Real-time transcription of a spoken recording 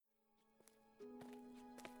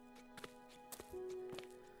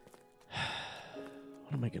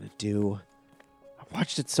am I going to do? I've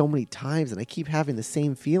watched it so many times and I keep having the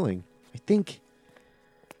same feeling. I think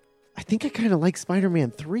I kind of like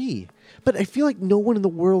Spider-Man 3, but I feel like no one in the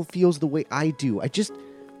world feels the way I do. I just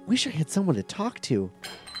wish I had someone to talk to.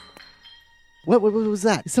 What was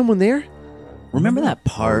that? Is someone there? Remember that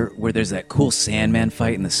part where there's that cool Sandman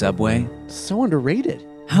fight in the subway? So underrated.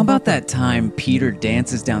 How about that time Peter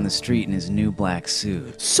dances down the street in his new black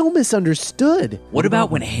suit? So misunderstood. What about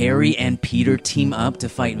when Harry and Peter team up to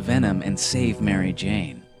fight Venom and save Mary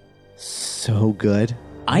Jane? So good.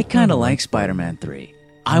 I kind of like Spider-Man 3.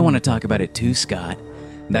 I want to talk about it too, Scott.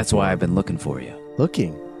 That's why I've been looking for you.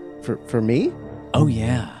 Looking? For me? Oh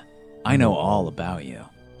yeah, I know all about you.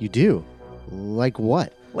 You do? Like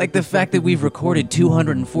what? Like the fact that we've recorded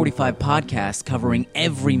 245 podcasts covering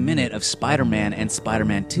every minute of Spider-Man and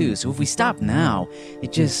Spider-Man 2, so if we stop now,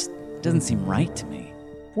 it just doesn't seem right to me.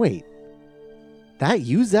 Wait, that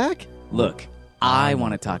you, Zach? Look, I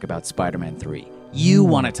want to talk about Spider-Man 3. You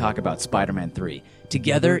want to talk about Spider-Man 3.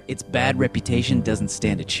 Together, its bad reputation doesn't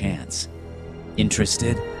stand a chance.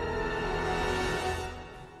 Interested?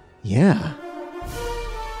 Yeah.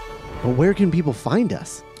 But where can people find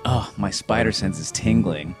us? Oh, my spider sense is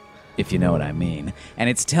tingling, if you know what I mean. And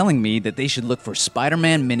it's telling me that they should look for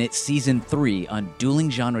Spider-Man Minute Season 3 on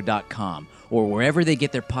duelinggenre.com or wherever they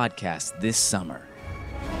get their podcasts this summer.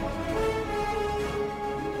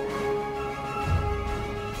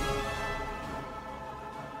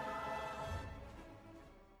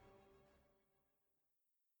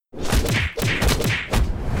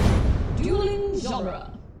 Dueling Genre.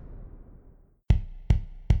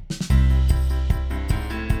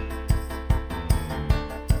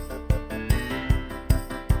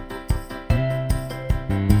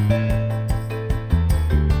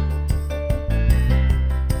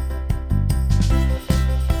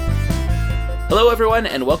 Hello, everyone,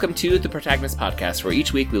 and welcome to the Protagonist Podcast, where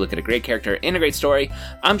each week we look at a great character in a great story.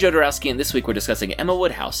 I'm Joe Dorowski, and this week we're discussing Emma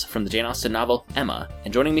Woodhouse from the Jane Austen novel Emma.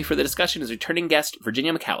 And joining me for the discussion is returning guest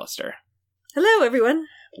Virginia McAllister. Hello, everyone.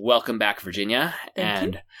 Welcome back, Virginia.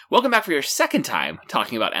 Thank you. Welcome back for your second time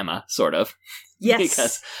talking about Emma, sort of. Yes.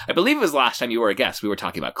 Because I believe it was last time you were a guest, we were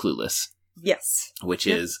talking about Clueless. Yes. Which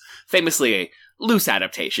is famously a loose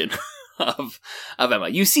adaptation of Emma.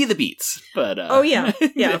 You see the beats, but... Oh, yeah.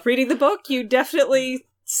 Yeah, reading the book, you definitely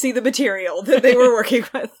see the material that they were working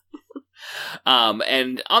with.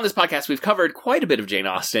 And on this podcast, we've covered quite a bit of Jane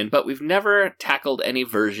Austen, but we've never tackled any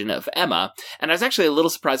version of Emma. And I was actually a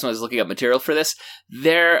little surprised when I was looking up material for this.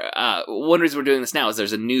 One reason we're doing this now is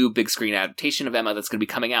there's a new big screen adaptation of Emma that's going to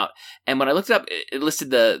be coming out. And when I looked it up, it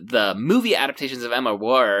listed the movie adaptations of Emma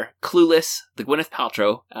were Clueless, the Gwyneth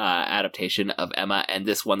Paltrow adaptation of Emma, and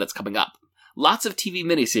this one that's coming up. Lots of TV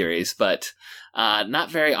miniseries, but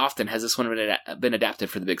not very often has this one been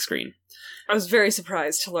adapted for the big screen. I was very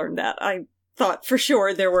surprised to learn that. I thought for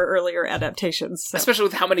sure there were earlier adaptations. So. Especially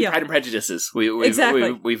with how many Pride and Prejudices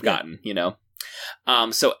we've gotten, you know.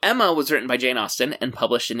 So Emma was written by Jane Austen and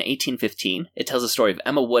published in 1815. It tells the story of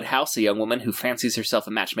Emma Woodhouse, a young woman who fancies herself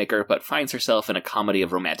a matchmaker but finds herself in a comedy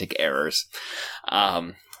of romantic errors.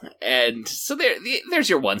 And so there's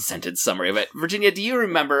your one-sentence summary of it. Virginia, do you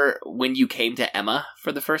remember when you came to Emma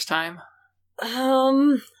for the first time?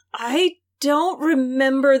 I don't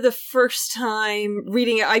remember the first time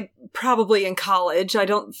reading it. I probably in college. I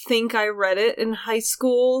don't think I read it in high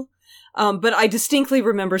school. But I distinctly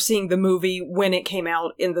remember seeing the movie when it came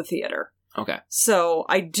out in the theater. Okay. So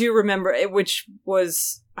I do remember it, which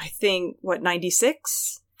was, I think,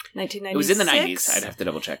 96? 1996? It was in the 90s. I'd have to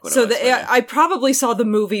double check what so it was. I probably saw the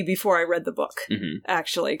movie before I read the book, Mm-hmm.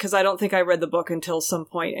 actually, because I don't think I read the book until some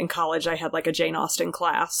point in college. I had like a Jane Austen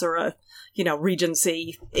class or a,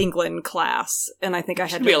 Regency England class, and I think I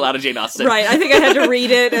had to be a lot of Jane Austen. Right, I think I had to read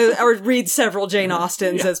it, or read several Jane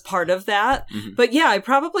Austens as part of that. Mm-hmm. But yeah, I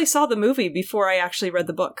probably saw the movie before I actually read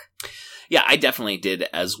the book. Yeah, I definitely did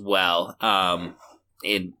as well.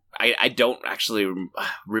 I don't actually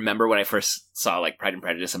remember when I first saw like Pride and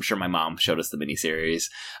Prejudice. I'm sure my mom showed us the miniseries,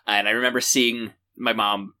 and I remember seeing my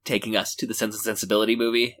mom taking us to the Sense and Sensibility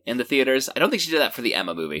movie in the theaters. I don't think she did that for the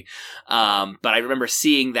Emma movie, but I remember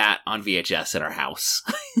seeing that on VHS in our house.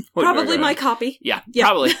 Probably my copy. Yeah,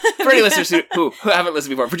 probably. For any listeners who haven't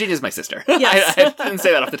listened before, Virginia's my sister. Yes. I didn't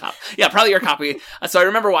say that off the top. Yeah, probably your copy. So I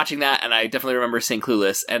remember watching that, and I definitely remember seeing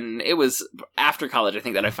Clueless, and it was after college, I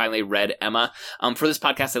think, that I finally read Emma. For this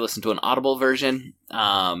podcast, I listened to an Audible version,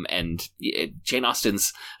 and Jane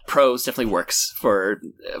Austen's prose definitely works for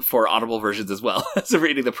Audible versions as well. So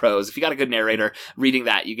reading the prose, if you got a good narrator, reading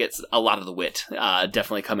that, you get a lot of the wit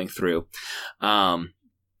definitely coming through.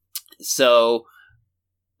 So,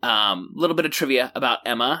 little bit of trivia about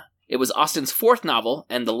Emma. It was Austen's fourth novel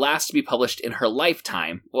and the last to be published in her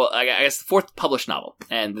lifetime. Well, I guess the fourth published novel,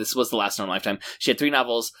 and this was the last in her lifetime. She had 3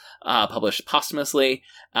 novels published posthumously,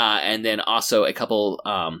 and then also a couple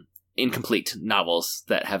incomplete novels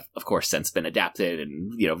that have, of course, since been adapted,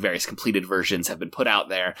 and various completed versions have been put out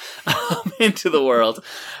there into the world.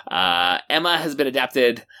 Emma has been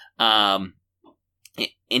adapted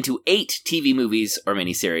into 8 TV movies or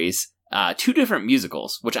miniseries, 2 different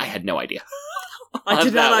musicals, which I had no idea. I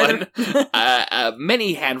did not either.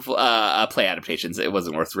 Many handful play adaptations. It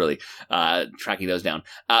wasn't worth really tracking those down.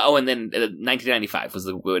 And then 1995 was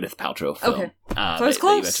the Gwyneth Paltrow film. Okay, so I was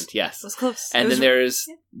close. Yes, I was close. And then there's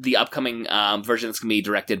the upcoming version that's going to be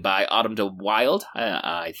directed by Autumn de Wilde.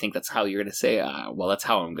 I think that's how you're going to say. That's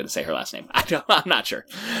how I'm going to say her last name. I'm not sure.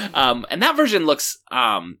 And that version looks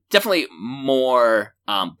definitely more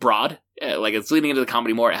broad. Like, it's leaning into the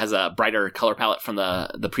comedy more. It has a brighter color palette from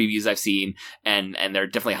the previews I've seen, and they're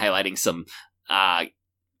definitely highlighting some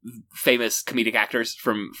famous comedic actors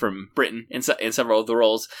from Britain in several of the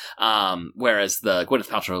roles. Whereas the Gwyneth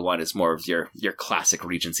Paltrow one is more of your classic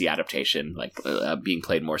Regency adaptation, like being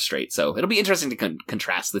played more straight. So it'll be interesting to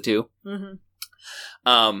contrast the two.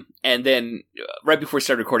 Mm-hmm. And then right before we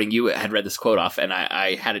started recording, you had read this quote off, and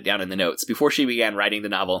I had it down in the notes. Before she began writing the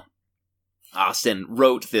novel, Austen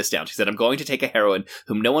wrote this down. She said, "I'm going to take a heroine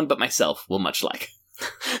whom no one but myself will much like."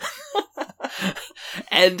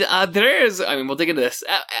 And there is, we'll dig into this.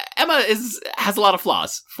 Emma has a lot of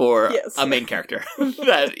flaws for a main character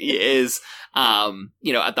that is,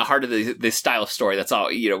 at the heart of this style of story. That's all,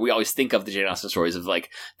 we always think of the Jane Austen stories of like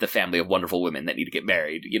the family of wonderful women that need to get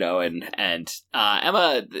married, and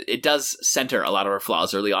Emma, it does center a lot of her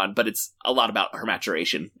flaws early on, but it's a lot about her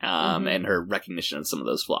maturation, and her recognition of some of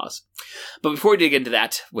those flaws. But before we dig into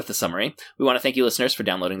that with the summary, we want to thank you listeners for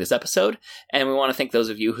downloading this episode, and we want to thank those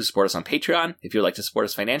of you who support us on Patreon. If you'd like to support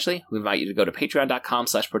us financially, we invite you to go to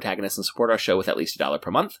patreon.com/protagonist and support our show with at least $1 per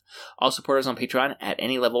month. All supporters on Patreon at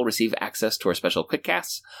any level receive access to our special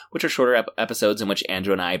quickcasts, which are shorter episodes in which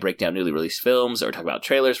Andrew and I break down newly released films or talk about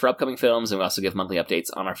trailers for upcoming films, and we also give monthly updates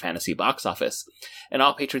on our fantasy box office. And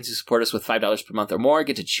all patrons who support us with $5 per month or more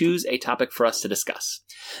get to choose a topic for us to discuss.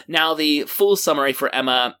 Now, the full summary for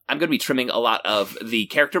Emma, I'm going to be trimming a lot of the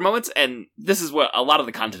character moments, and this is what a lot of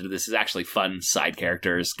the content of this is actually fun side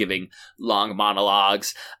characters giving long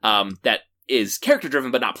monologues that is character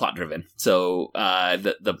driven but not plot driven. So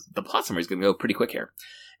the plot summary is going to go pretty quick here.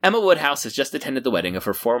 Emma Woodhouse has just attended the wedding of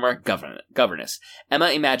her former governess. Emma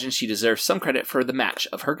imagines she deserves some credit for the match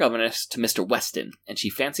of her governess to Mr. Weston, and she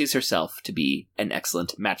fancies herself to be an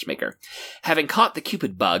excellent matchmaker. Having caught the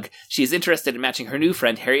Cupid bug, she is interested in matching her new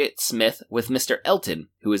friend Harriet Smith with Mr. Elton,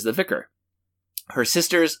 who is the vicar. Her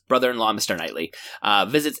sister's brother-in-law, Mr. Knightley,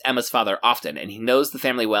 visits Emma's father often, and he knows the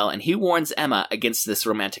family well, and he warns Emma against this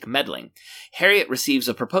romantic meddling. Harriet receives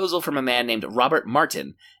a proposal from a man named Robert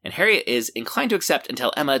Martin, and Harriet is inclined to accept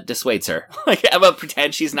until Emma dissuades her. Like, Emma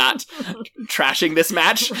pretends she's not trashing this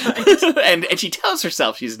match, and she tells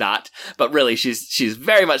herself she's not, but really she's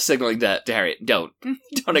very much signaling to Harriet, don't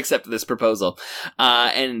accept this proposal.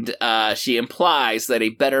 And she implies that a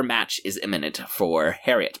better match is imminent for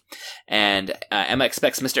Harriet. And Emma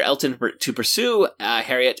expects Mr. Elton to pursue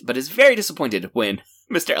Harriet, but is very disappointed when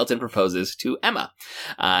Mr. Elton proposes to Emma.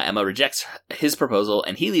 Emma rejects his proposal,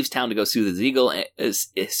 and he leaves town to go soothe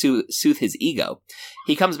his ego.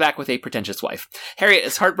 He comes back with a pretentious wife. Harriet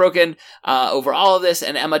is heartbroken over all of this,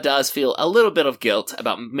 and Emma does feel a little bit of guilt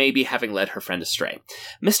about maybe having led her friend astray.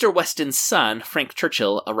 Mr. Weston's son, Frank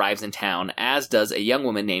Churchill, arrives in town, as does a young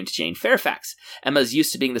woman named Jane Fairfax. Emma is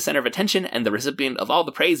used to being the center of attention and the recipient of all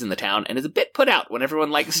the praise in the town, and is a bit put out when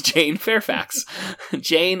everyone likes Jane Fairfax.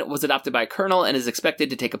 Jane was adopted by a colonel and is expected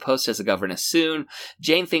to take a post as a governess soon.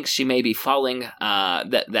 Jane thinks she may be falling, Emma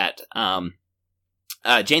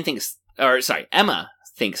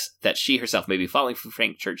thinks that she herself may be falling for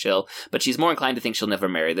Frank Churchill, but she's more inclined to think she'll never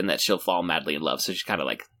marry than that she'll fall madly in love, so she kind of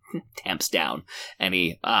like tamps down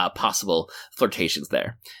any possible flirtations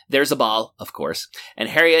there. There's a ball, of course, and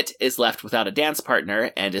Harriet is left without a dance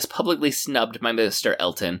partner and is publicly snubbed by Mr.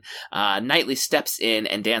 Elton. Knightley steps in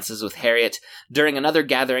and dances with Harriet. During another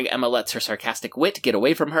gathering, Emma lets her sarcastic wit get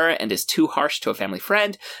away from her and is too harsh to a family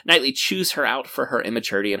friend. Knightley chews her out for her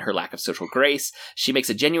immaturity and her lack of social grace. She makes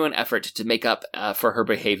a genuine effort to make up for her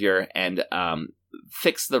behavior and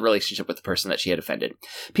fix the relationship with the person that she had offended.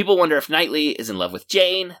 People wonder if Knightley is in love with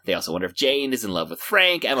Jane. They also wonder if Jane is in love with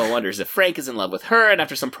Frank. Emma wonders if Frank is in love with her, and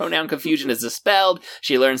after some pronoun confusion is dispelled,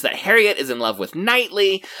 she learns that Harriet is in love with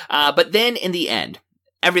Knightley. But then, in the end,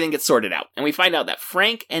 everything gets sorted out, and we find out that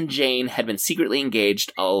Frank and Jane had been secretly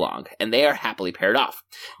engaged all along, and they are happily paired off.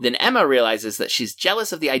 Then Emma realizes that she's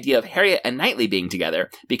jealous of the idea of Harriet and Knightley being together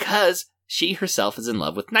because she herself is in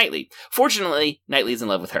love with Knightley. Fortunately, Knightley is in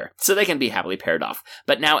love with her, so they can be happily paired off.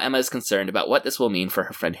 But now Emma is concerned about what this will mean for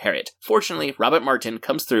her friend Harriet. Fortunately, Robert Martin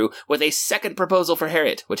comes through with a second proposal for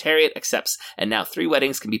Harriet, which Harriet accepts, and now 3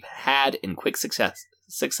 weddings can be had in quick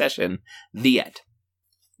succession. The end.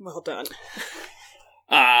 Well done.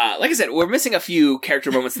 Like I said, we're missing a few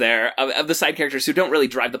character moments there of the side characters who don't really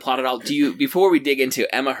drive the plot at all. Before we dig into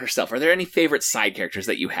Emma herself, are there any favorite side characters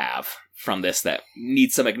that you have from this that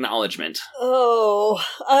need some acknowledgement?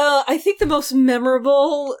 I think the most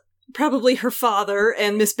memorable, probably her father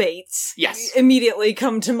and Miss Bates. Yes. Immediately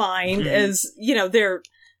come to mind as,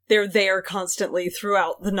 they're there constantly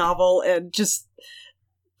throughout the novel and just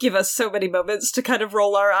give us so many moments to kind of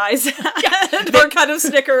roll our eyes at or kind of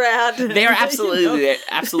snicker at. They are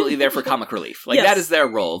absolutely there for comic relief. Like, that is their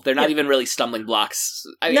role. They're not even really stumbling blocks.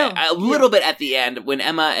 A little bit at the end, when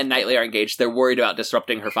Emma and Knightley are engaged, they're worried about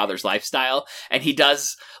disrupting her father's lifestyle. And he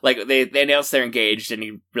does, they announce they're engaged, and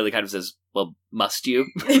he really kind of says, well, must you?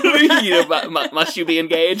 Must you be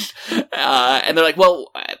engaged? And they're like, well,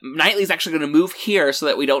 Knightley's actually going to move here so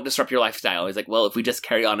that we don't disrupt your lifestyle. He's like, well, if we just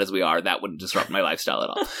carry on as we are, that wouldn't disrupt my lifestyle at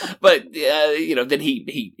all. But, then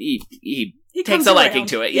he takes a liking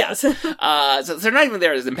to it. Yes. So they're not even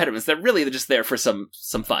there as impediments. They're really just there for some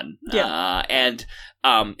fun. Yeah. And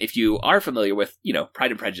if you are familiar with,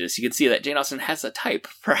 Pride and Prejudice, you can see that Jane Austen has a type,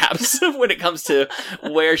 perhaps, when it comes to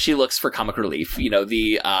where she looks for comic relief.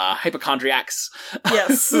 The hypochondriacs,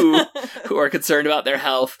 yes, who are concerned about their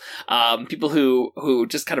health, people who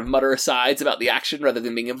just kind of mutter asides about the action rather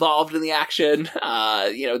than being involved in the action.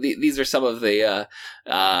 These are some of the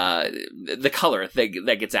color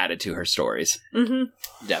that gets added to her stories.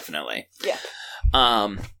 Mm-hmm. Definitely. Yeah.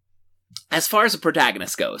 As far as the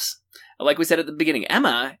protagonist goes, like we said at the beginning,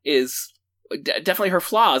 Emma is definitely, her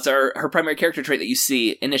flaws are her primary character trait that you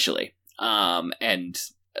see initially.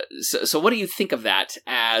 So what do you think of that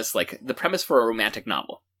as the premise for a romantic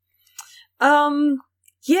novel?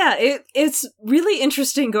 Yeah, it's really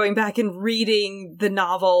interesting going back and reading the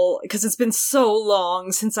novel because it's been so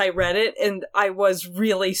long since I read it, and I was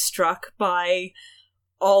really struck by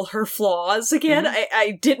all her flaws again. Mm-hmm.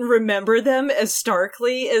 I didn't remember them as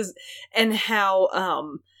starkly and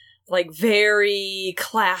how very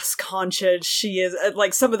class conscious she is.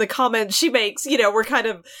 Some of the comments she makes, were kind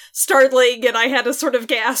of startling, and I had to sort of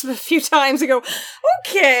gasp a few times and go,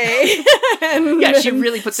 okay. She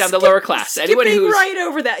really puts down the lower class. Anyone who's right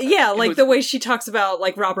over that. Yeah, the way she talks about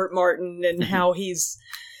Robert Martin and how he's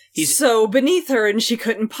so beneath her, and she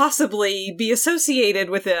couldn't possibly be associated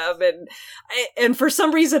with him. And for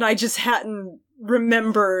some reason, I just hadn't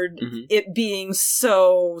remembered it being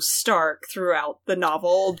so stark throughout the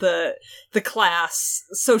novel, the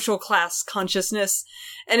social class consciousness.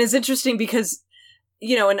 And it's interesting because,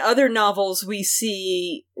 in other novels, we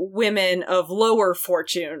see women of lower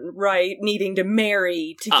fortune, right, needing to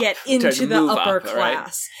marry to get into the upper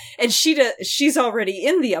class. Right? And she's already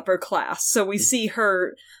in the upper class, so we see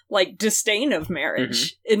her disdain of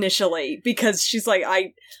marriage initially because she's like,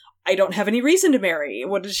 I don't have any reason to marry.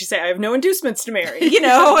 What did she say? I have no inducements to marry.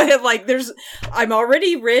 I'm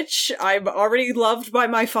already rich. I'm already loved by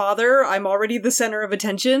my father. I'm already the center of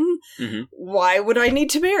attention. Mm-hmm. Why would I need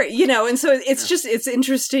to marry? And so it's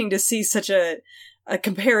interesting to see such a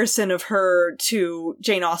comparison of her to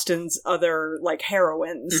Jane Austen's other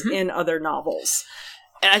heroines in other novels.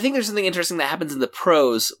 And I think there's something interesting that happens in the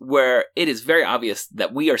prose where it is very obvious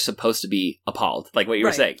that we are supposed to be appalled, like what you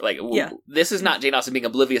were saying. This is not Jane Austen being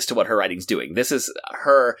oblivious to what her writing's doing. This is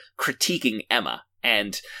her critiquing Emma.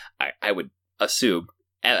 And I would assume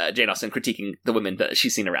Jane Austen critiquing the women that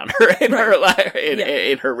she's seen around her in her life,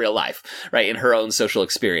 in her real life, right? In her own social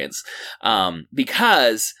experience.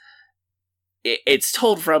 Because it's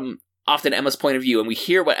told from often Emma's point of view, and we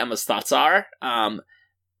hear what Emma's thoughts are.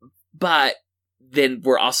 But then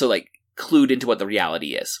we're also clued into what the reality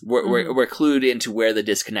is. We're clued into where the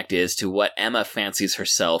disconnect is to what Emma fancies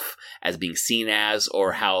herself as being seen as,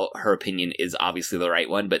 or how her opinion is obviously the right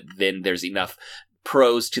one. But then there's enough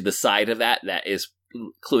prose to the side of that is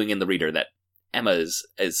cluing in the reader that Emma is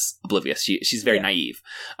oblivious. She's very naive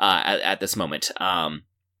at this moment.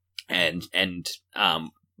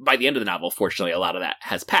 by the end of the novel, fortunately, a lot of that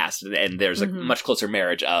has passed, and there's a much closer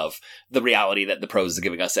marriage of the reality that the prose is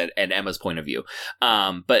giving us and Emma's point of view.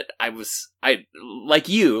 But I like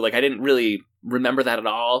you, like I didn't really remember that at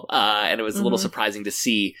all, and it was a little surprising to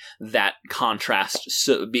see that contrast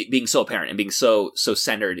being so apparent and being so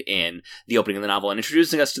centered in the opening of the novel and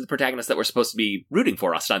introducing us to the protagonist that we're supposed to be rooting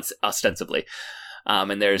for ostensibly.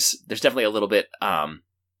 And there's definitely a little bit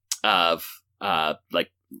of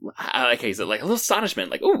like how is it, like a little astonishment,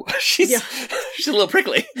 like, ooh, she's a little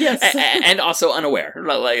prickly, yes, and also unaware,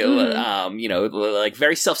 like you know, like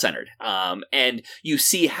very self-centered. And you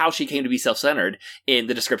see how she came to be self-centered in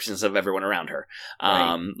the descriptions of everyone around her.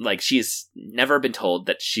 Like she's never been told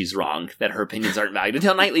that she's wrong, that her opinions aren't valued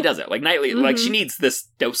until Knightley does it. Like Knightley, like she needs this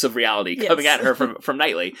dose of reality coming at her from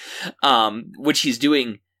Knightley, which he's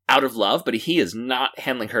doing out of love, but he is not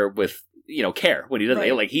handling her with, you know, care when he does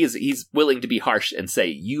it. Like he's willing to be harsh and say,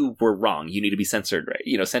 you were wrong, you need to be censored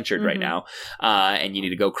right now, and you need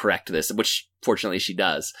to go correct this, which fortunately she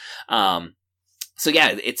does. So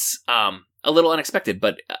yeah, it's a little unexpected,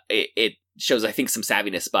 but it shows, I think, some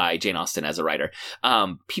savviness by Jane Austen as a writer.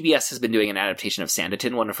 PBS has been doing an adaptation of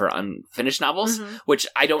Sanditon, one of her unfinished novels, which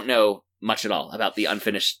I don't know much at all about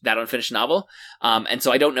that unfinished novel. And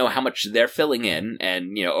so I don't know how much they're filling in,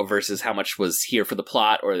 and, you know, versus how much was here for the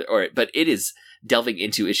plot but it is delving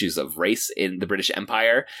into issues of race in the British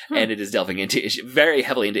Empire, and it is delving into very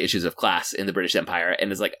heavily into issues of class in the British Empire,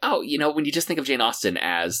 and is like, oh, you know, when you just think of Jane Austen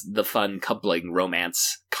as the fun coupling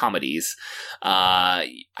romance comedies, I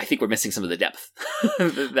think we're missing some of the depth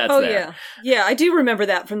that's there. Yeah, I do remember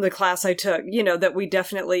that from the class I took, you know, that we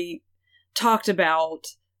definitely talked about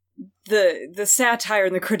the satire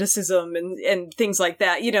and the criticism and things like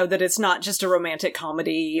that, you know, that it's not just a romantic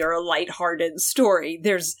comedy or a lighthearted story.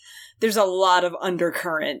 There's a lot of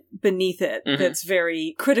undercurrent beneath it that's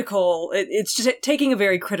very critical. It's just taking a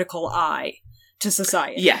very critical eye to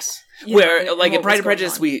society. Yes. Where, like, in Pride and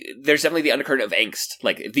Prejudice, there's definitely the undercurrent of angst.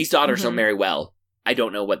 Like, if these daughters don't marry well, I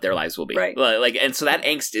don't know what their lives will be. Right. Like, and so that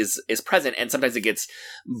angst is present, and sometimes it gets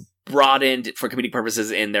broadened for comedic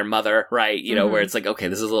purposes in their mother, right? You know, where it's like, okay,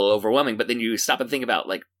 this is a little overwhelming, but then you stop and think about,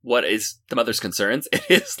 like, what is the mother's concerns? It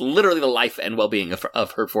is literally the life and well-being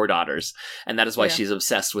of her 4 daughters, and that is why she's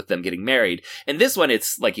obsessed with them getting married. And this one,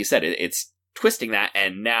 it's, like you said, it's twisting that,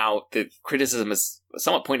 and now the criticism is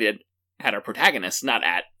somewhat pointed at our protagonist, not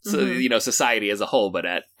at you know, society as a whole, but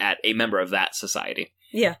at a member of that society.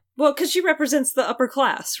 Yeah. Well, because she represents the upper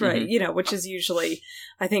class, right? You know, which is usually,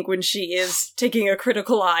 I think, when she is taking a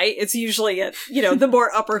critical eye, it's usually at, you know, the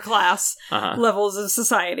more upper class levels of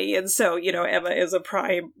society. And so, you know, Emma is a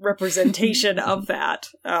prime representation of that.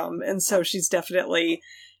 And so she's definitely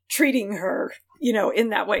treating her, you know, in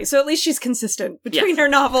that way. So at least she's consistent between her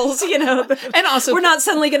novels, you know. And also, we're not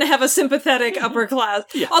suddenly going to have a sympathetic upper class.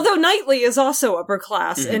 Although Knightley is also upper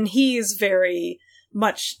class, and he's very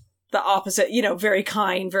much the opposite, you know, very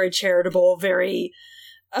kind, very charitable, very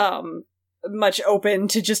much open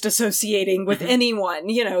to just associating with anyone,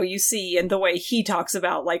 you know, you see in the way he talks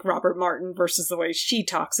about, like, Robert Martin versus the way she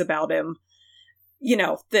talks about him, you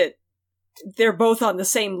know, that they're both on the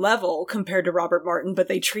same level compared to Robert Martin, but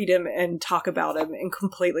they treat him and talk about him in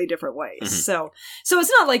completely different ways. So it's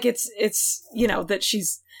not like it's, you know, that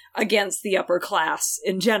she's against the upper class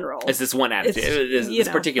in general. It's this one attitude, this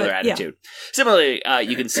particular attitude. Similarly,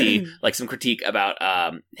 you can see, like, some critique about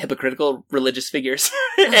hypocritical religious figures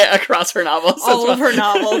across her novels. All of her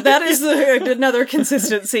novel. That is another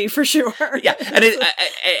consistency for sure. Yeah,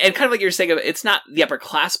 and kind of like you were saying, it's not the upper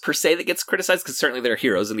class per se that gets criticized, because certainly there are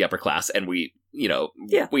heroes in the upper class, and we, you know,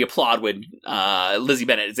 we applaud when Lizzie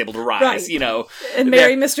Bennet is able to rise, you know, and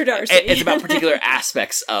marry Mr. Darcy. It's about particular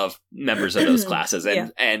aspects of members of those classes,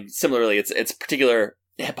 and similarly, it's particular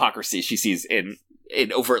hypocrisy she sees in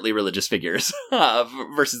overtly religious figures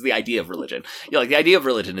versus the idea of religion. You know, like, the idea of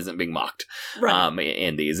religion isn't being mocked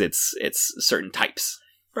in these. It's certain types.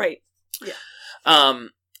 Right. Yeah.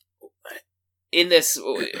 In this,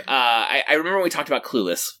 I remember when we talked about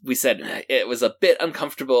Clueless, we said it was a bit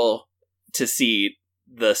uncomfortable to see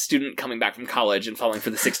the student coming back from college and falling for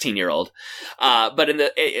the 16-year-old. But and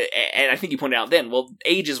I think you pointed out then, well,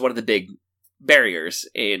 age is one of the big barriers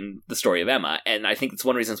in the story of Emma, and I think it's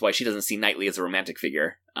one of the reasons why she doesn't see Knightley as a romantic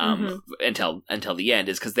figure until the end,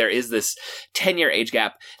 is because there is this 10-year age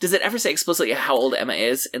gap. Does it ever say explicitly how old Emma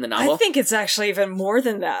is in the novel? I think it's actually even more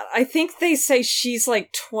than that. I think they say she's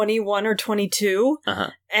like 21 or 22,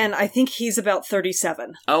 and I think he's about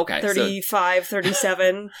 37. Oh, okay. 35,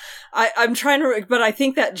 37. I'm trying to, but I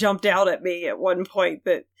think that jumped out at me at one point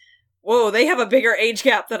that, whoa, they have a bigger age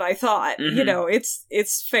gap than I thought. You know,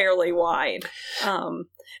 it's fairly wide.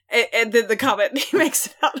 And then the comment he makes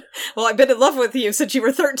about, well, I've been in love with you since you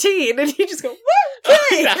were 13. And you just go,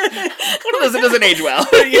 okay. One of those that doesn't age well.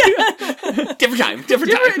 Different time.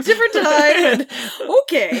 Different time. And,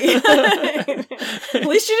 okay. At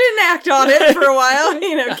least you didn't act on it for a while.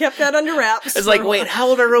 Kept that under wraps. It's like, wait, how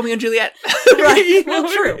old are Romeo and Juliet? Right.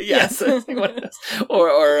 Well, true. Yes.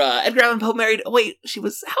 Or Edgar Allan Poe married. Wait, she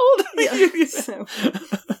was how old?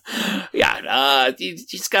 Yeah. You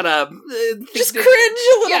just gotta just cringe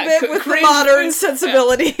a little bit with the modern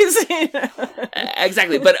sensibilities.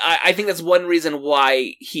 Exactly, but I think that's one reason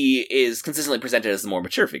why he is consistently presented as the more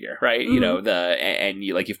mature figure, right? And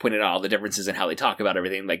you, like you've pointed out all the differences in how they talk about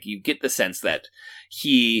everything. Like you get the sense that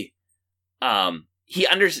I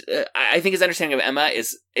think his understanding of Emma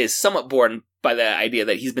is somewhat born by the idea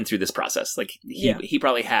that he's been through this process. Like he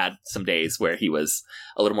probably had some days where he was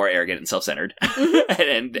a little more arrogant and self-centered,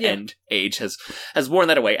 and age has worn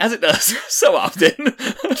that away, as it does so often.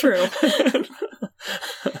 True.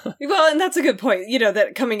 Well, and that's a good point.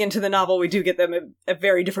 That coming into the novel, we do get them at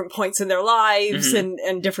very different points in their lives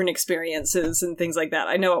and different experiences and things like that.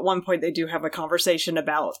 I know at one point they do have a conversation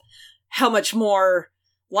about how much more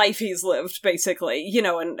life he's lived, basically,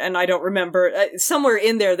 and I don't remember, somewhere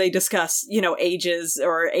in there they discuss, ages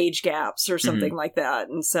or age gaps or something like that.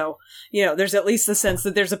 And so, there's at least the sense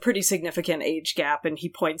that there's a pretty significant age gap. And he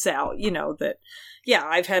points out, that,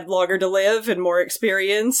 I've had longer to live and more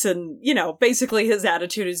experience. And, basically his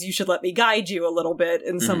attitude is you should let me guide you a little bit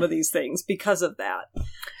in some of these things because of that.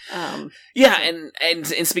 And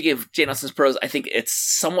speaking of Jane Austen's prose, I think it's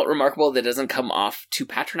somewhat remarkable that it doesn't come off too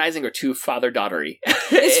patronizing or too father-daughtery.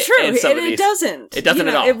 It's true, and it doesn't. It doesn't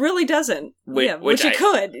at all. It really doesn't. Which it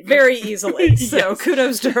could very easily. So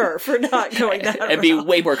kudos to her for not going that route. And be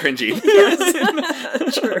way more cringy.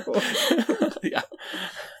 Yes, true. Yeah.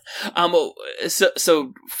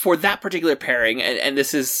 So for that particular pairing, and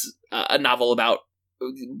this is a novel about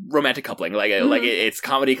romantic coupling, like it's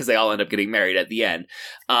comedy because they all end up getting married at the end.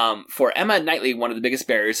 For Emma Knightley, one of the biggest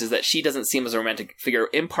barriers is that she doesn't seem as a romantic figure,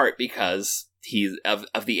 in part because he's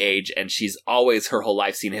of the age, and she's always her whole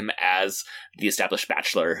life seen him as the established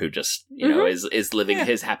bachelor who just is living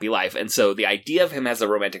his happy life. And so the idea of him as a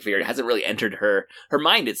romantic figure hasn't really entered her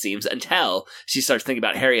mind, it seems, until she starts thinking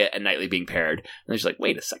about Harriet and Knightley being paired, and then she's like,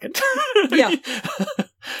 wait a second. Yeah.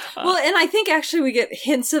 Well, and I think actually we get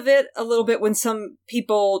hints of it a little bit when some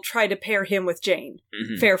people try to pair him with Jane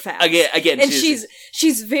Fairfax. Again, and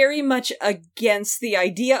she's very much against the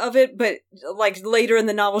idea of it, but like later in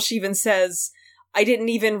the novel she even says, I didn't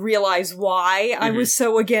even realize why I was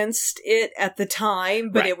so against it at the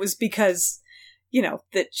time, but it was because,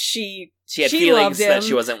 that she had feelings loved him, that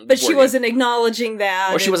she wasn't but she wasn't acknowledging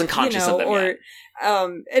that, or she wasn't conscious of them yet.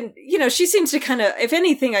 And she seems to kind of, if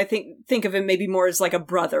anything, I think of him maybe more as like a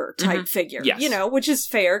brother type figure, yes. Which is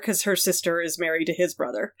fair because her sister is married to his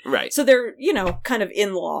brother. Right. So they're, kind of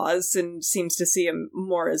in-laws, and seems to see him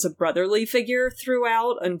more as a brotherly figure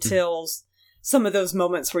throughout until some of those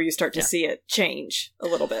moments where you start to see it change a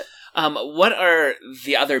little bit. What are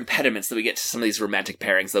the other impediments that we get to some of these romantic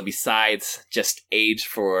pairings, though, besides just age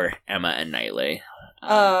for Emma and Knightley?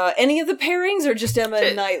 Any of the pairings, or just Emma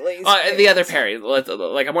and Knightley's? The other pairing.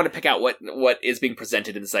 Like, I want to pick out what is being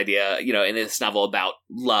presented in this idea, in this novel about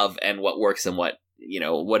love and what works and what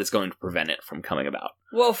is going to prevent it from coming about.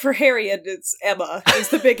 Well, for Harriet, it's Emma is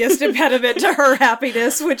the biggest impediment to her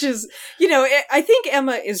happiness, which is, I think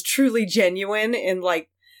Emma is truly genuine in, like,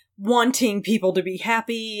 wanting people to be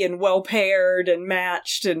happy and well paired and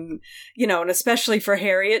matched, and and especially for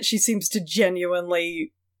Harriet, she seems to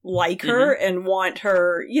genuinely like her and want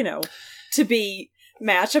her, to be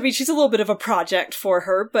matched. I mean, she's a little bit of a project for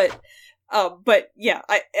her, but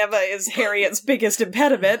Emma is Harriet's biggest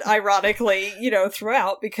impediment, ironically,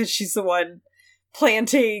 throughout, because she's the one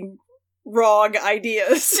planting wrong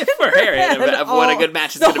ideas for Harriet of what a good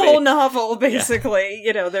match is going to be. The whole novel, basically,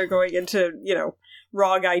 they're going into,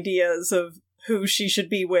 wrong ideas of who she should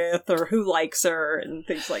be with or who likes her and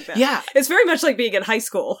things like that. Yeah. It's very much like being in high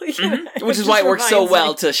school. Which is why it works so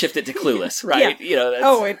well to shift it to Clueless, right?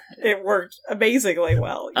 Yeah. It worked amazingly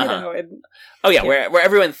well, where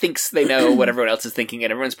everyone thinks they know what everyone else is thinking,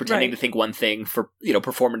 and everyone's pretending to think one thing for,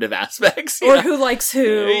 performative aspects. Or who likes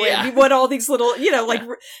who, and what all these little,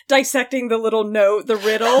 dissecting the little note, the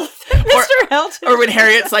riddle. Mr. Helton. Or when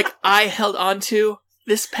Harriet's like, I held on to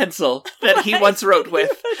this pencil that he once wrote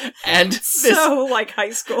with, and this so like high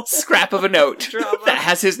school scrap of a note that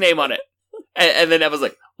has his name on it. And then Emma's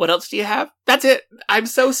like, what else do you have? That's it. I'm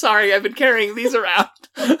so sorry. I've been carrying these around.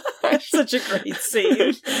 Such a great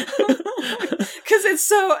scene. Because it's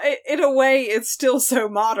so, in a way, it's still so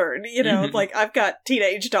modern. You know, like I've got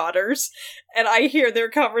teenage daughters and I hear their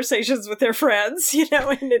conversations with their friends, you know,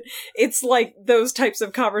 and it's like those types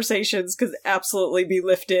of conversations could absolutely be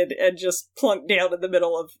lifted and just plunked down in the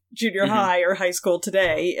middle of junior high or high school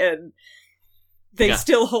today. And they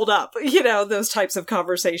still hold up, you know, those types of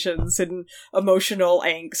conversations and emotional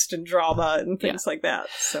angst and drama and things like that.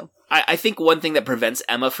 So I think one thing that prevents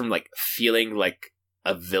Emma from like feeling like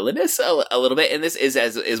a villainous a little bit in this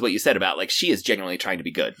is what you said about like she is genuinely trying to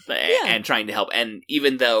be good and trying to help. And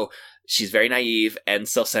even though she's very naive and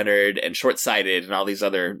self-centered and short-sighted and all these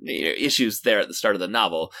other issues there at the start of the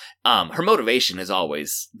novel, her motivation is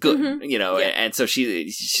always good, you know, and so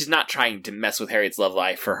she's not trying to mess with Harriet's love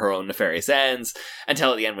life for her own nefarious ends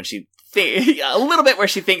until at the end when she a little bit where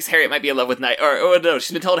she thinks Harriet might be in love with Knight, or no,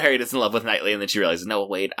 she's been told Harriet is in love with Knightley, and then she realizes, no,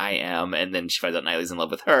 wait, I am, and then she finds out Knightley's in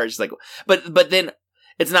love with her. She's like, but then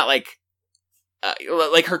it's not like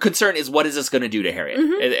her concern is, what is this going to do to Harriet?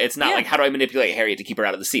 It's not like, how do I manipulate Harriet to keep her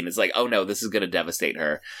out of the scene? It's like, oh no, this is going to devastate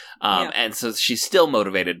her. And so she's still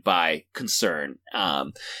motivated by concern,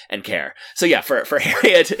 and care. So yeah, for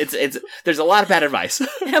Harriet, it's there's a lot of bad advice.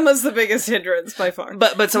 Emma's the biggest hindrance by far.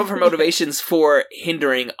 But some of her motivations for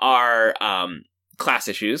hindering are, class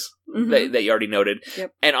issues that you already noted.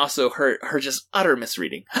 And also her just utter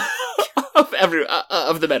misreading.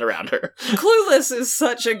 Of the men around her. Clueless is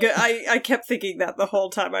such a good... I kept thinking that the whole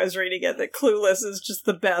time I was reading it, that Clueless is just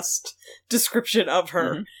the best description of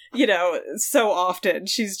her. You know, so often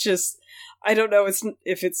she's just... I don't know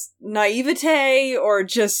if it's naivete or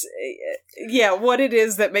just, what it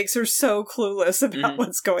is that makes her so clueless about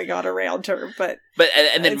what's going on around her. But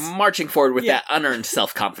then marching forward with that unearned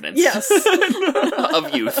self-confidence. Yes.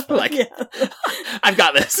 Of youth. Like, I've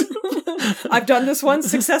got this. I've done this once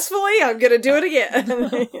successfully. I'm going to do it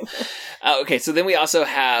again. Okay, so then we also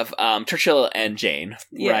have Churchill and Jane,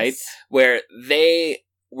 right? Where they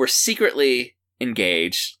were secretly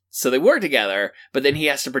engaged. So they were together, but then he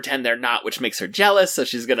has to pretend they're not, which makes her jealous, so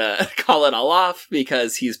she's gonna call it all off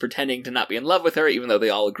because he's pretending to not be in love with her, even though they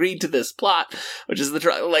all agreed to this plot, which is I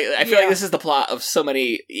feel like this is the plot of so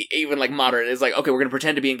many, even like modern, it's like, okay, we're gonna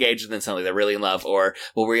pretend to be engaged, and then suddenly they're really in love, or,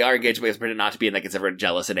 well, we are engaged, but we have to pretend not to be, and that gets everyone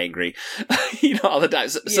jealous and angry, you know, all the time.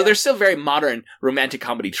 So there's still very modern romantic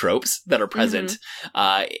comedy tropes that are present,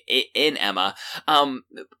 in Emma.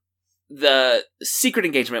 The secret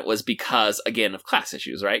engagement was because, again, of class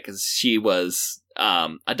issues, right? Because she was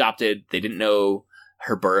adopted. They didn't know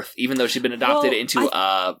her birth, even though she'd been adopted into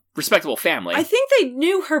a respectable family. I think they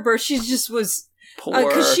knew her birth. She just was poor.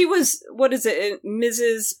 Because she was, what is it,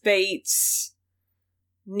 Mrs. Bates'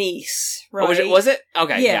 niece, right? Oh, was it?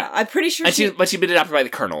 Okay, yeah. I'm pretty sure but she'd been adopted by the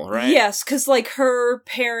colonel, right? Yes, because, like, her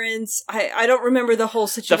parents, I don't remember the whole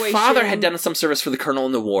situation. The father had done some service for the colonel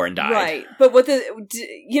in the war and died. Right, but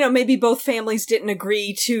maybe both families didn't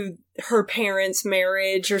agree to her parents'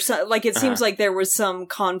 marriage or something. Like, it seems like there was some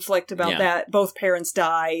conflict about that. Both parents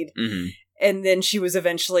died, and then she was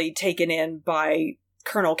eventually taken in by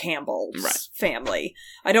Colonel Campbell's family.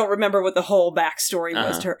 I don't remember what the whole backstory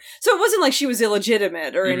was to her. So it wasn't like she was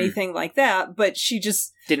illegitimate or anything like that, but she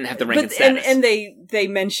just didn't have the rank and status. And they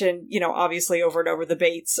mention, you know, obviously over and over, the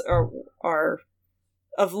Bates are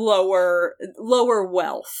of lower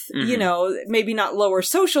wealth, you know, maybe not lower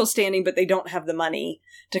social standing, but they don't have the money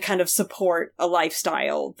to kind of support a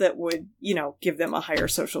lifestyle that would, you know, give them a higher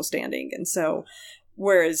social standing. And so,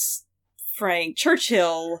 whereas Frank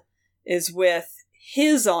Churchill is with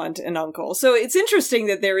his aunt and uncle. So it's interesting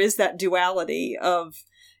that there is that duality of,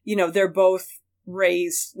 you know, they're both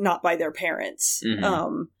raised not by their parents.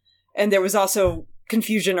 And there was also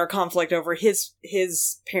confusion or conflict over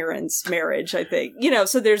his parents' marriage, I think. You know,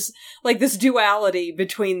 so there's like this duality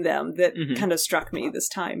between them that kind of struck me this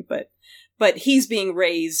time. But he's being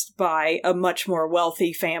raised by a much more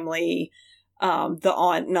wealthy family. The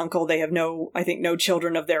aunt and uncle, they have no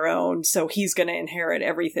children of their own, so he's going to inherit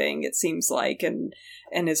everything, it seems like, and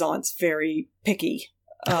his aunt's very picky,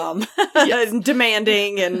 and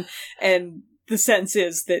demanding, and the sense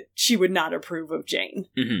is that she would not approve of Jane,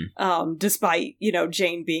 despite, you know,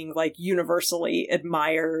 Jane being like universally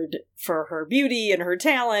admired for her beauty and her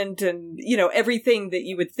talent, and, you know, everything that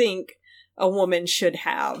you would think a woman should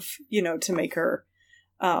have, you know, to make her,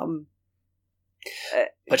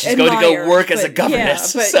 but she's going to go work as a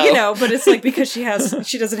governess. Yeah, but, so. You know, but it's like because she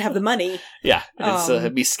doesn't have the money. Yeah,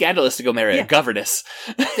 it'd be scandalous to go marry a governess.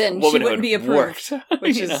 Then she wouldn't be approved.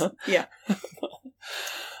 Which is,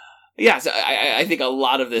 Yeah, so I think a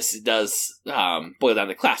lot of this does boil down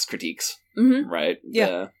to class critiques. Mm-hmm. right?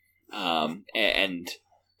 Yeah. And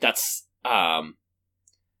that's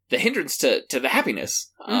the hindrance to the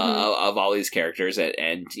happiness of all these characters,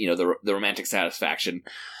 and the romantic satisfaction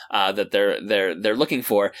that they're looking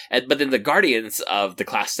for. But then the guardians of the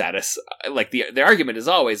class status, like the argument is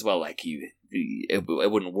always, well, like it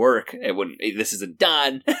wouldn't work. This isn't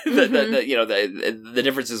done. The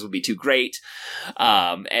differences would be too great.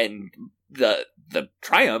 And the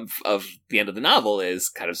triumph of the end of the novel is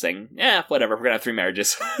kind of saying, yeah, whatever, we're gonna have 3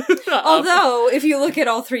 marriages. Although, if you look at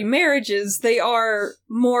all 3 marriages, they are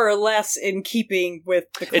more or less in keeping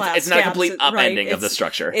with the class. It's not a complete gaps, upending right? of the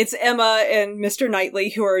structure. It's Emma and Mr. Knightley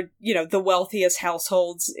who are, the wealthiest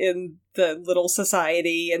households in the little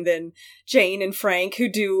society, and then Jane and Frank who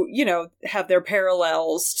do, have their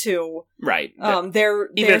parallels to right. Their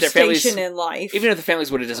if their station in life. Even if the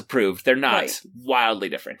families would have disapproved, they're not wildly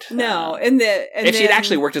different. No, if she had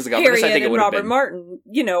actually worked as a governess, I think it would have been. Harriet and Robert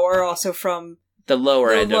Martin, are also from the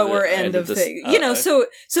lower end of things. So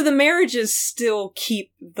the marriages still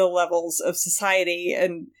keep the levels of society,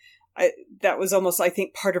 and that was almost, I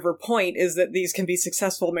think, part of her point, is that these can be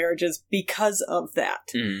successful marriages because of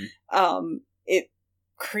that. Mm. It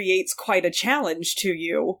creates quite a challenge to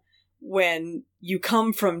you when you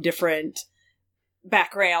come from different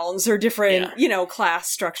backgrounds or different, class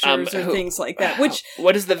structures or things like that. Which,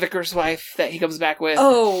 what is the vicar's wife that he comes back with?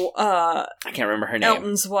 I can't remember her name.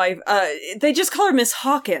 Elton's wife. They just call her Miss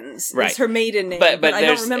Hawkins. Right. It's her maiden name, but I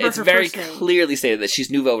don't remember it's her very first name. clearly stated that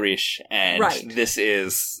she's nouveau riche, and Right. this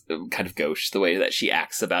is kind of gauche, the way that she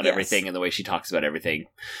acts about everything and the way she talks about everything.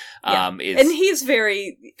 Yeah. And he's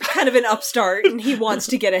very kind of an upstart, and he wants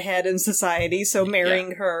to get ahead in society, so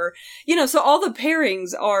marrying her, so all the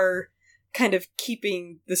pairings are kind of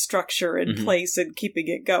keeping the structure in place and keeping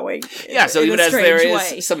it going. So even as there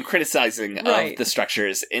way. is some criticizing of the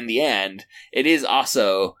structures, in the end, it is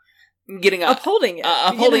also getting upholding it.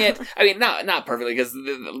 Upholding it. I mean, not perfectly, because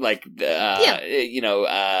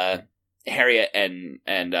Harriet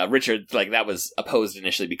and Richard, like, that was opposed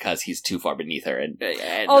initially because he's too far beneath her. And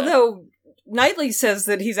although Knightley says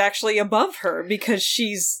that he's actually above her because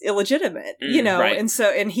she's illegitimate, right.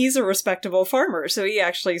 and he's a respectable farmer, so he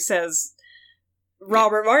actually says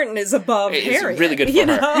Robert Martin is above Harriet. It's really good for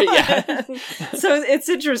her. Yeah. So it's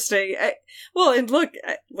interesting. And look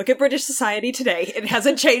at British society today. It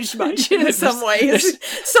hasn't changed much in some ways.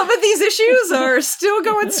 Some of these issues are still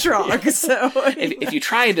going strong. So if you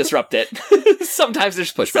try and disrupt it, sometimes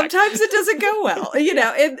there's pushback. Sometimes it doesn't go well.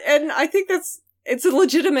 And I think it's a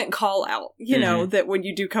legitimate call out, that when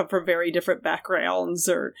you do come from very different backgrounds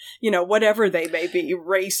or, whatever they may be,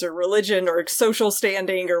 race or religion or social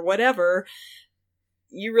standing or whatever,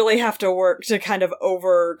 you really have to work to kind of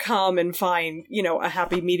overcome and find, a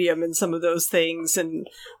happy medium in some of those things and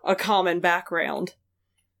a common background.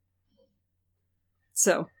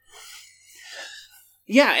 So.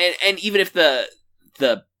 Yeah, and even if the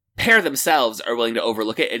pair themselves are willing to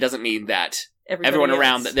overlook it, it doesn't mean that everyone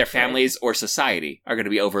around their families or society are going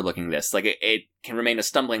to be overlooking this. Like, it can remain a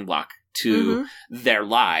stumbling block to their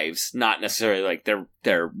lives, not necessarily like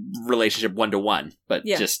their relationship 1-to-1, but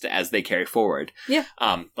just as they carry forward. Yeah.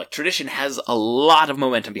 Like, tradition has a lot of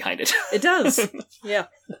momentum behind it. It does. Yeah.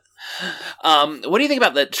 What do you think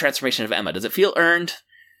about the transformation of Emma? Does it feel earned?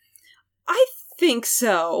 I think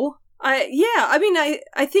so.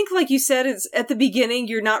 I think, like you said, it's at the beginning,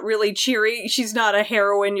 you're not really cheering. She's not a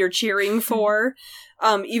heroine you're cheering for,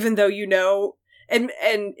 even though and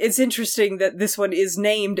it's interesting that this one is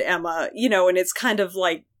named Emma, and it's kind of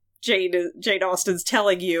like Jane Austen's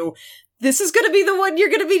telling you, this is going to be the one you're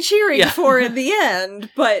going to be cheering for in the end,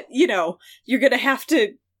 but, you're going to have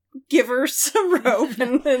to give her some rope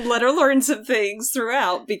and let her learn some things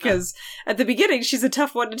throughout, because at the beginning she's a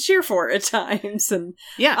tough one to cheer for at times. And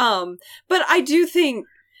but I do think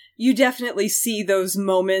you definitely see those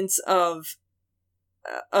moments of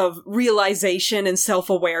realization and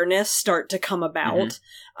self-awareness start to come about.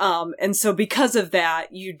 And so because of that,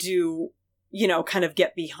 you do, kind of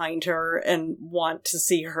get behind her and want to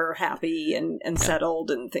see her happy and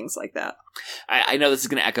settled and things like that. I know this is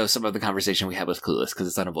going to echo some of the conversation we had with Clueless, because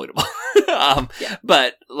it's unavoidable.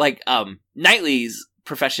 But, like, Knightley's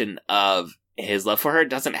profession of his love for her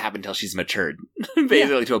doesn't happen until she's matured,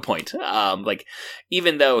 basically, to a point. Like,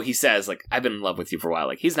 even though he says, like, I've been in love with you for a while,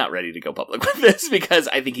 like, he's not ready to go public with this, because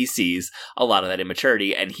I think he sees a lot of that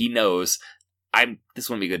immaturity, and he knows this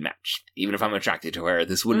wouldn't be a good match. Even if I'm attracted to her,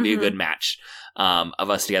 this wouldn't be a good match of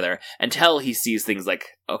us together, until he sees things like,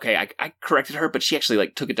 okay, I corrected her, but she actually,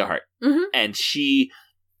 like, took it to heart. And she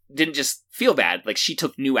didn't just feel bad. Like, she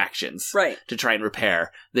took new actions to try and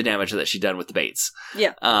repair the damage that she'd done with the Bates.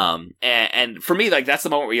 Yeah. And for me, like, that's the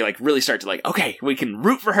moment where you, like, really start to, like, okay, we can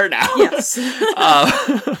root for her now. Yes.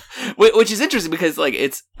 Which is interesting because, like,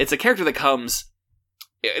 it's a character that comes...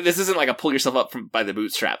 This isn't like a pull yourself up by the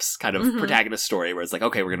bootstraps kind of protagonist story where it's like,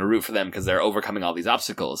 okay, we're going to root for them because they're overcoming all these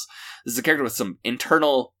obstacles. This is a character with some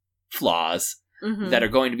internal flaws that are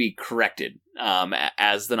going to be corrected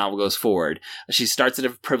as the novel goes forward. She starts at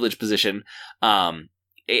a privileged position.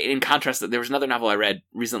 In contrast, there was another novel I read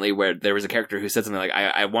recently where there was a character who said something like,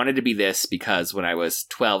 I wanted to be this because when I was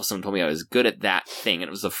 12, someone told me I was good at that thing, and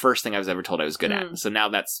it was the first thing I was ever told I was good at. So now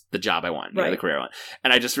that's the job I want, the career I want.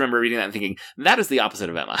 And I just remember reading that and thinking, that is the opposite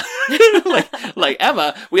of Emma. like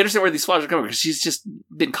Emma, we understand where these flaws are coming from because she's just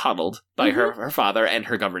been coddled by her father and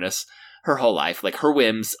her governess her whole life. Like, her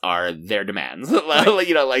whims are their demands.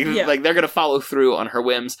 Like they're gonna follow through on her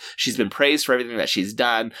whims. She's been praised for everything that she's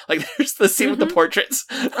done. Like, there's the scene with the portraits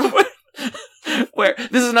where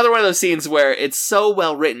this is another one of those scenes where it's so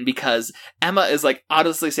well written because Emma is, like,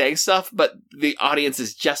 honestly saying stuff, but the audience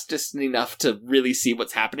is just enough to really see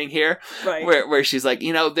what's happening here. Right. Where she's like,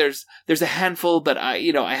 there's a handful, but I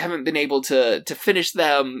haven't been able to finish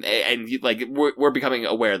them, and like we're becoming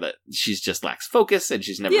aware that she's just lacks focus and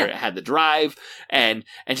she's never had the drive, and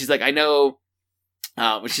she's like, I know.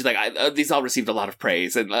 She's like, these all received a lot of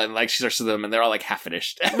praise, and like she starts to them, and they're all like half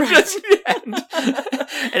finished, and everything.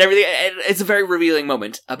 And it's a very revealing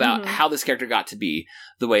moment about how this character got to be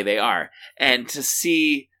the way they are, and to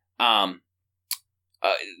see,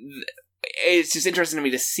 it's just interesting to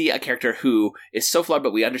me to see a character who is so flawed,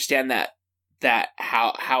 but we understand that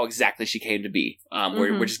how exactly she came to be.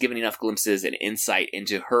 We're just given enough glimpses and insight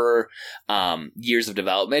into her years of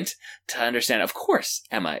development to understand, of course,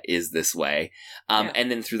 Emma is this way.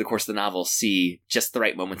 And then through the course of the novel, see just the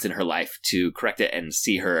right moments in her life to correct it and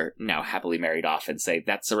see her now happily married off and say,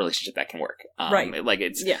 that's a relationship that can work. Like,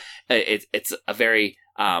 it's a very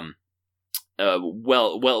well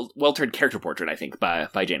turned character portrait, I think,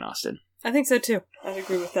 by Jane Austen. I think so too. I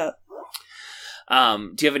agree with that.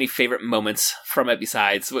 Do you have any favorite moments from it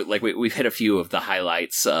besides, like, we've hit a few of the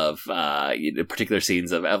highlights of particular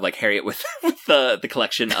scenes of like Harriet with the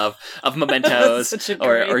collection of mementos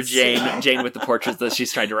or Jane with the portraits that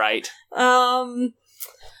she's tried to write? I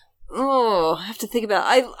have to think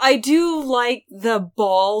about it. I do like the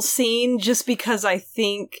ball scene just because I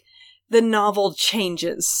think the novel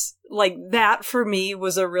changes. Like, that for me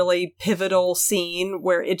was a really pivotal scene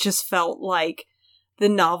where it just felt like the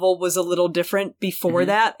novel was a little different before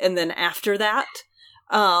that and then after that.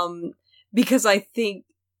 Because I think,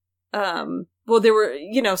 there were,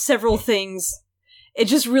 several things. It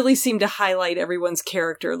just really seemed to highlight everyone's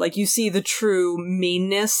character. Like, you see the true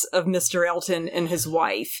meanness of Mr. Elton and his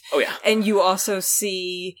wife. Oh, yeah. And you also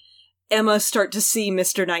see Emma start to see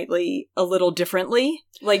Mr. Knightley a little differently.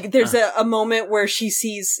 Like, there's a moment where she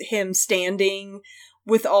sees him standing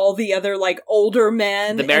with all the other, like, older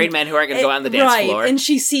men. The married men who aren't going to go on the dance floor. And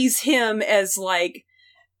she sees him as, like,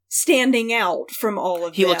 standing out from all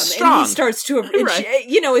of them. He looks strong. And he starts to...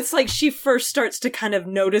 it's like she first starts to kind of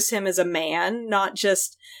notice him as a man, not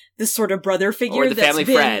just this sort of brother figure. Or the family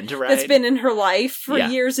friend, right? That's been in her life for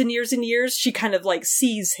years and years and years. She kind of, like,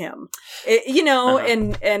 sees him.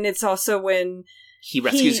 And it's also when... He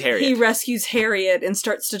rescues Harriet. He rescues Harriet and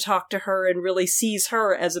starts to talk to her and really sees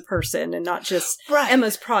her as a person and not just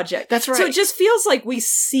Emma's project. That's right. So it just feels like we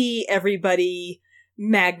see everybody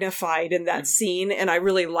magnified in that scene, and I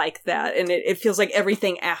really like that. And it feels like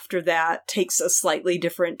everything after that takes a slightly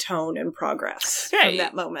different tone and progress from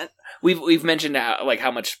that moment. We've mentioned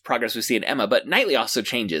how much progress we see in Emma, but Knightley also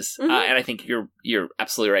changes, and I think you're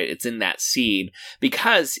absolutely right. It's in that scene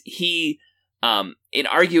because he, in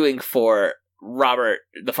arguing for Robert,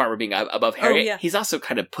 the farmer, being above Harriet, he's also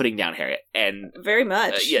kind of putting down Harriet, and very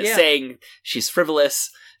much, saying she's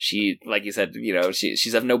frivolous. She, like you said,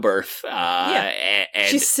 she's of no birth. And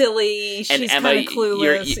she's silly. She's kind of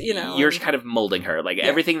clueless. You're kind of molding her. Like,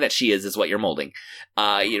 everything that she is what you're molding.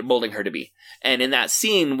 You're molding her to be. And in that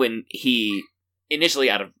scene, when he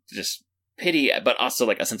initially, out of just pity, but also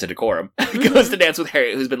like a sense of decorum, goes to dance with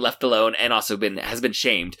Harriet, who's been left alone and also has been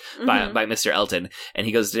shamed by Mr. Elton, and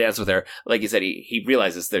he goes to dance with her. Like you said, he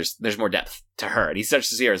realizes there's more depth to her, and he starts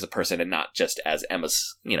to see her as a person and not just as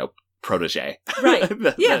Emma's protege, right?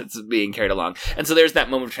 That's being carried along. And so there's that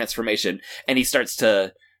moment of transformation, and he starts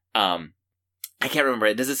to I can't remember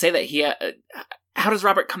it. Does it say that he how does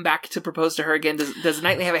Robert come back to propose to her again? Does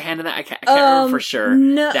Knightley have a hand in that? I can't remember for sure.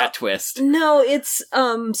 No, that twist. No, it's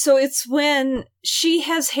so it's when she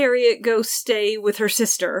has Harriet go stay with her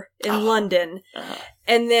sister in London,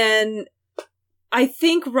 and then I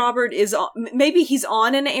think Robert is on, maybe he's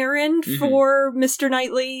on an errand for Mr.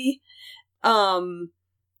 Knightley, and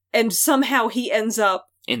somehow he ends up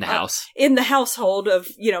in the house. In the household of,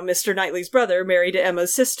 Mr. Knightley's brother, married to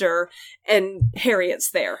Emma's sister, and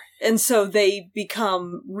Harriet's there. And so they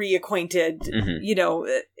become reacquainted,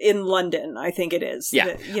 in London, I think it is.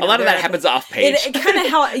 Yeah. A lot of that happens off page. It kind of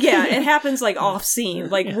it happens like off scene.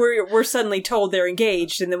 Like we're suddenly told they're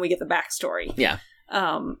engaged, and then we get the backstory. Yeah.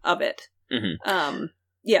 Of it. Mm-hmm.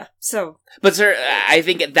 Yeah, so... But, sir, I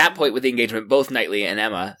think at that point with the engagement, both Knightley and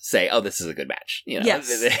Emma say, oh, this is a good match.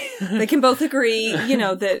 Yes. They can both agree,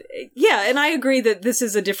 that... Yeah, and I agree that this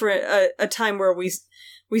is a different... a time where we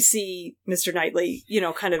see Mr. Knightley,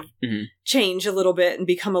 kind of change a little bit and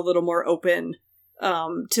become a little more open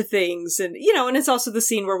to things. And, and it's also the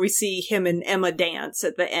scene where we see him and Emma dance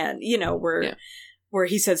at the end, where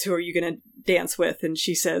he says, who are you going to dance with? And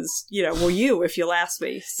she says, well, you, if you'll ask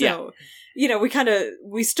me. So...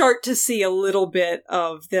 we start to see a little bit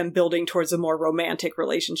of them building towards a more romantic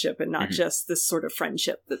relationship and not just this sort of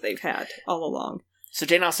friendship that they've had all along. So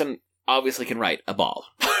Jane Austen obviously can write a ball.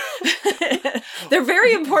 They're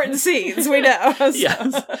very important scenes, we know. So.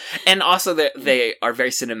 Yes. And also they are very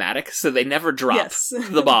cinematic, so they never drop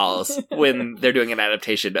the balls when they're doing an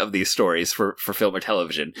adaptation of these stories for film or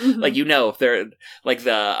television. Mm-hmm. Like, they're like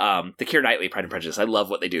the Keira Knightley Pride and Prejudice. I love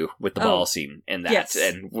what they do with the ball scene in that. Yes.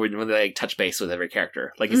 And when they touch base with every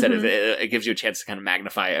character. Like you said, it gives you a chance to kind of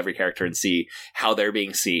magnify every character and see how they're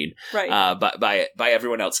being seen by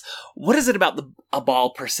everyone else. What is it about a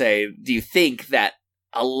ball per se, do you think, that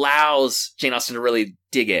allows Jane Austen to really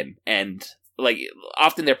dig in? And like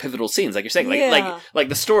often they're pivotal scenes, like you're saying, like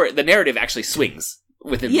the story, the narrative actually swings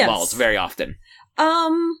within the balls very often.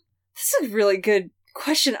 This is a really good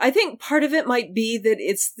question. I think part of it might be that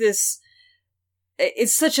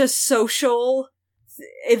it's such a social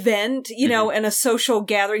event, and a social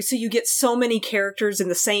gathering. So you get so many characters in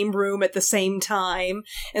the same room at the same time.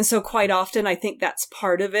 And so quite often, I think that's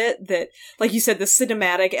part of it, that, like you said, the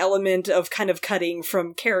cinematic element of kind of cutting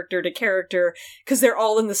from character to character, because they're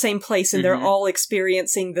all in the same place and they're all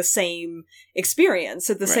experiencing the same experience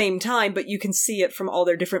at the same time, but you can see it from all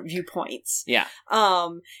their different viewpoints. Yeah.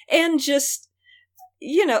 And just,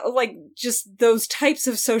 just those types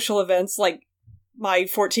of social events, like, my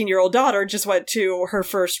 14-year-old daughter just went to her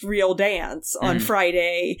first real dance on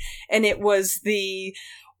Friday, and it was the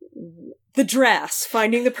dress,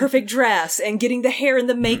 finding the perfect dress, and getting the hair and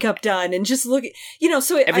the makeup done, and just look,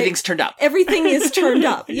 so everything's turned up. Everything is turned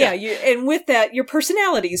up. Yeah. And with that, your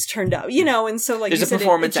personality's turned up, and so like there's you said, a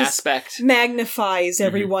performance it aspect. Magnifies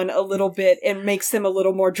everyone a little bit and makes them a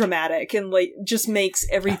little more dramatic, and like just makes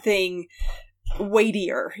everything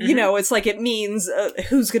weightier. It's like it means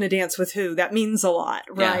who's going to dance with who. That means a lot,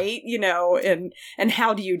 right? And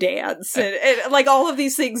how do you dance? And like all of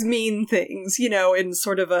these things mean things, in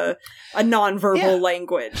sort of a nonverbal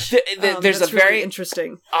language. There's a very really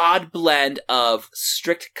interesting odd blend of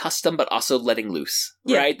strict custom, but also letting loose,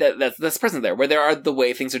 right? That's present there, where there are the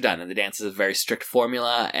way things are done, and the dance is a very strict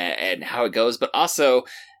formula and how it goes, but also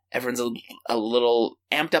everyone's a little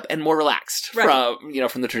amped up and more relaxed from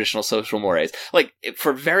the traditional social mores. Like,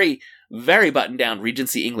 for very, very buttoned down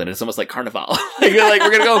Regency England, it's almost like Carnival. Like, you're like,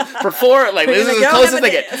 we're gonna go for 4. Like, this is as close as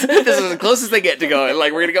they get. This is as close as they get to going.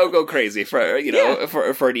 Like, we're gonna go crazy for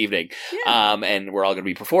for an evening. Yeah. And we're all gonna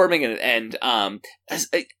be performing, and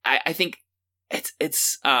I think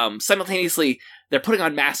it's simultaneously. They're putting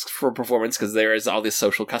on masks for performance because there is all these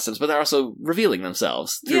social customs, but they're also revealing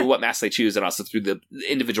themselves through what masks they choose, and also through the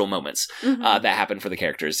individual moments that happen for the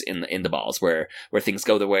characters in the balls, where things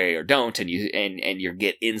go the way or don't, and you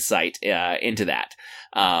get insight into that.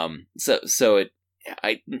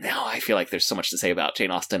 I feel like there's so much to say about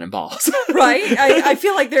Jane Austen and balls. Right? I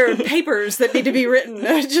feel like there are papers that need to be written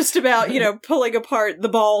just about, pulling apart the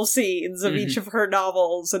ball scenes of each of her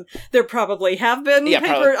novels. And there probably have been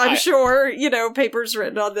papers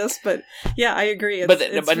written on this. But yeah, I agree. But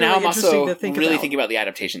really now I'm also really thinking about the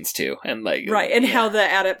adaptations too. And and how the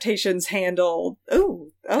adaptations handle...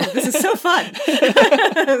 Oh, this is so fun.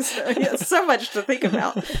 So much to think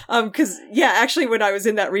about. Because, actually, when I was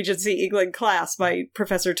in that Regency England class, my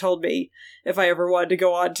professor told me if I ever wanted to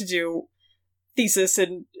go on to do thesis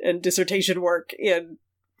and dissertation work in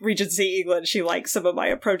Regency England, she liked some of my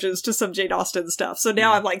approaches to some Jane Austen stuff. So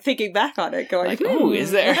now I'm like thinking back on it, going,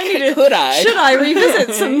 is there? Should I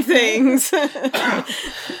revisit some things?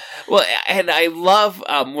 Well, and I love,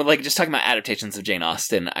 when just talking about adaptations of Jane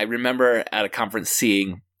Austen, I remember at a conference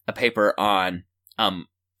seeing a paper on,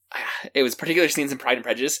 it was particular scenes in Pride and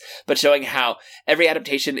Prejudice, but showing how every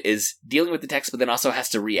adaptation is dealing with the text, but then also has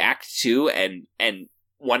to react to and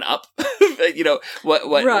one up,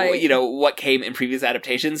 what came in previous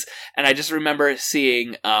adaptations. And I just remember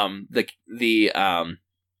seeing the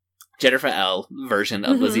Jennifer L. version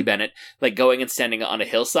of Lizzie Bennet, like going and standing on a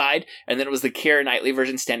hillside, and then it was the Keira Knightley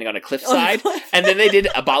version standing on a cliffside, and then they did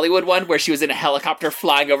a Bollywood one where she was in a helicopter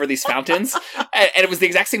flying over these fountains, and it was the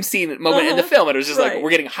exact same moment in the film, and it was just like, we're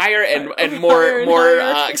getting higher and more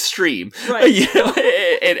extreme,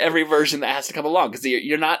 in every version that has to come along, because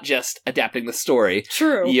you're not just adapting the story.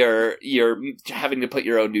 True. You're having to put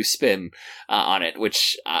your own new spin on it,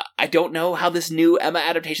 which I don't know how this new Emma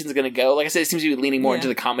adaptation is going to go. Like I said, it seems to be leaning more into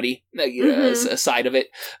the comedy side of it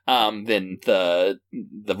than the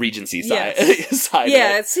Regency side.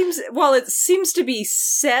 Yeah, it seems to be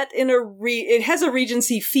set in it has a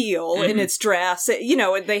Regency feel in its drafts.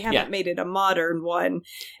 They haven't made it a modern one.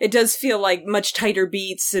 It does feel like much tighter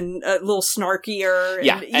beats and a little snarkier.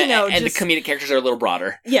 And, and the comedic characters are a little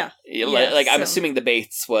broader. Yeah. I'm assuming the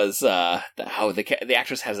Bates was the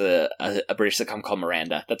actress has a British sitcom called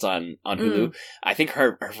Miranda that's on Hulu. I think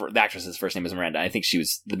the actress's first name is Miranda. I think she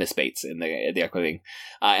was the Miss Bates in the upcoming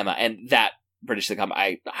Emma, and that British sitcom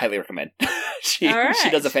I highly recommend. She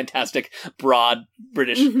does a fantastic broad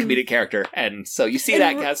British comedic character, and so you see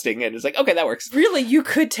that casting and it's like, okay, that works. Really, you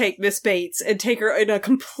could take Miss Bates and take her in a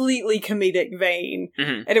completely comedic vein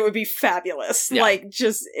and it would be fabulous.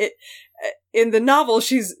 In the novel,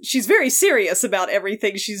 she's very serious about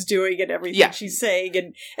everything she's doing and everything she's saying,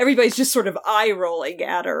 and everybody's just sort of eye-rolling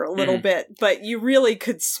at her a little bit, but you really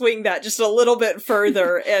could swing that just a little bit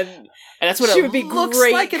further, and that's what she would be looks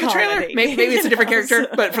great like in the trailer. Maybe it's a different character,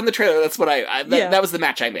 but from the trailer, that's what that was the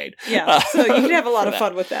match I made. Yeah, so you can have a lot of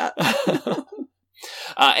fun with that.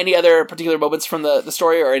 Any other particular moments from the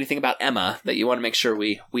story or anything about Emma that you want to make sure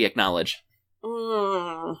we acknowledge?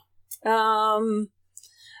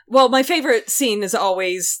 Well, my favorite scene is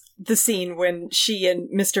always the scene when she and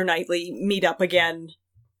Mr. Knightley meet up again,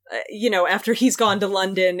 after he's gone to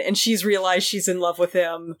London and she's realized she's in love with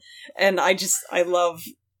him. And I love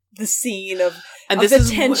the scene of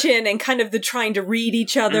the tension and kind of the trying to read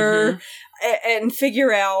each other and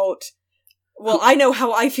figure out, well, I know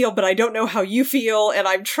how I feel, but I don't know how you feel, and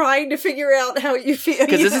I'm trying to figure out how you feel.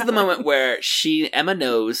 Because this is the moment where Emma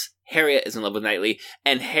knows Harriet is in love with Knightley,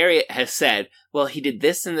 and Harriet has said, well, he did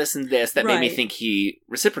this and this and this that made me think he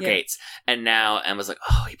reciprocates. Yeah. And now Emma's like,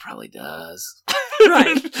 oh, he probably does.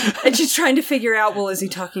 Right. And she's trying to figure out, well, is he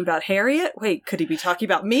talking about Harriet? Wait, could he be talking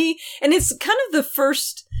about me? And it's kind of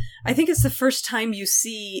I think it's the first time you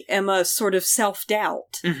see Emma sort of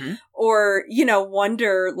self-doubt or,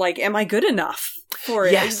 wonder, like, am I good enough for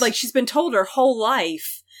it? Yes. Like, she's been told her whole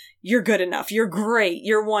life, you're good enough, you're great,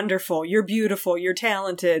 you're wonderful, you're beautiful, you're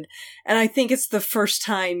talented. And I think it's the first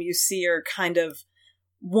time you see her kind of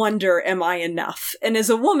wonder, am I enough? And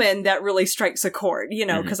as a woman, that really strikes a chord,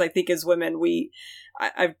 because I think as women,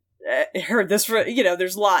 I've heard this,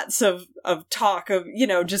 there's lots of talk of,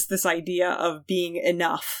 just this idea of being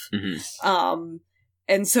enough.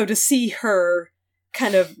 And so to see her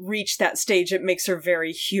kind of reach that stage, it makes her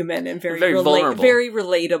very human and very vulnerable. Very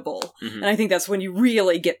relatable. And I think that's when you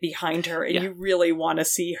really get behind her and you really want to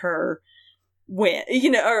see her win,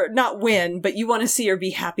 or not win, but you want to see her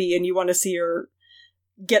be happy and you want to see her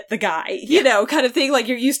get the guy, kind of thing. Like,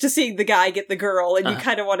 you're used to seeing the guy get the girl, and you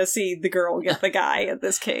kind of want to see the girl get the guy in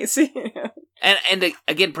this case. And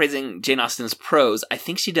again, praising Jane Austen's prose, I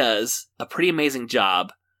think she does a pretty amazing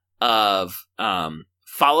job of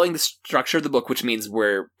following the structure of the book, which means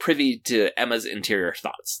we're privy to Emma's interior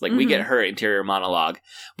thoughts. Like, we get her interior monologue.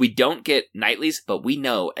 We don't get Knightley's, but we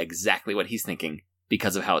know exactly what he's thinking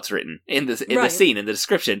because of how it's written in the scene, in the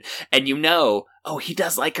description. And oh, he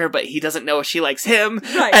does like her, but he doesn't know if she likes him.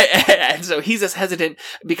 Right. And so he's just hesitant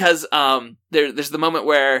because there's the moment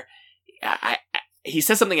where he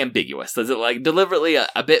says something ambiguous. Does it, like, deliberately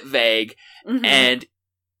a bit vague, and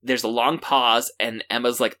there's a long pause, and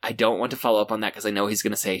Emma's like, I don't want to follow up on that because I know he's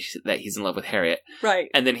going to say that he's in love with Harriet. Right.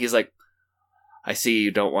 And then he's like, I see you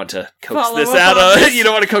don't want to coax this out of you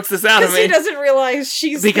don't want to coax this out of me. Because he doesn't realize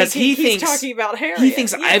he's talking about Harriet. He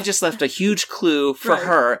thinks I've just left a huge clue for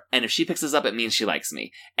her, and if she picks this up, it means she likes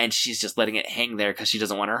me. And she's just letting it hang there because she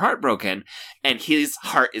doesn't want her heart broken. And his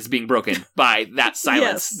heart is being broken by that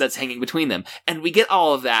silence that's hanging between them. And we get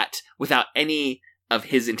all of that without any of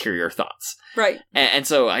his interior thoughts. Right. And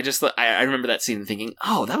so I remember that scene thinking,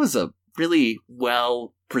 oh, that was a really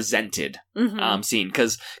well presented scene.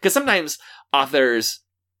 Because sometimes authors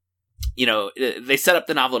they set up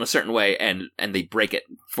the novel in a certain way and they break it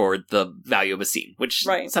for the value of a scene, which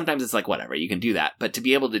sometimes it's like, whatever, you can do that. But to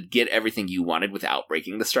be able to get everything you wanted without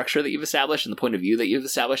breaking the structure that you've established and the point of view that you've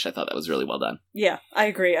established, I thought that was really well done. Yeah, I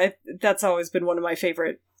agree. That's always been one of my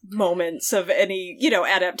favorite moments of any,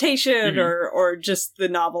 adaptation or just the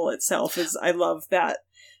novel itself. Is I love that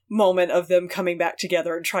moment of them coming back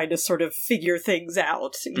together and trying to sort of figure things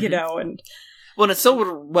out, and... Well, and it's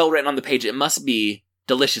so well written on the page, it must be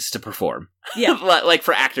delicious to perform. Yeah. Like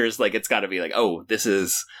for actors, like it's got to be like, oh, this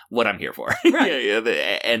is what I'm here for.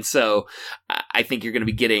 Right. And so I think you're going to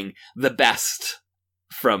be getting the best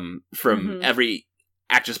from every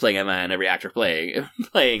actress playing Emma and every actor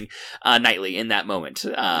playing Knightley in that moment.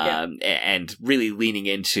 And really leaning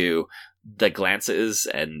into the glances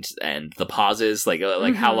and the pauses, like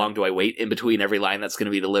how long do I wait in between every line that's going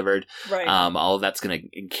to be delivered? Right. All of that's going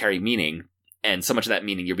to carry meaning. And so much of that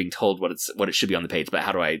meaning, you're being told what it should be on the page, but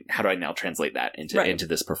how do I now translate that into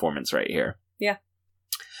this performance right here? Yeah.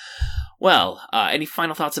 Well, any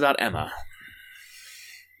final thoughts about Emma?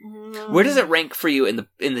 Where does it rank for you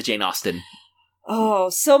in the Jane Austen?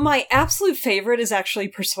 Oh, so my absolute favorite is actually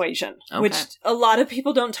Persuasion, which a lot of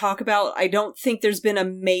people don't talk about. I don't think there's been a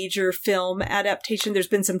major film adaptation. There's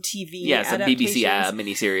been some TV adaptations. BBC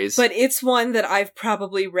miniseries. But it's one that I've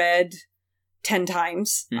probably read 10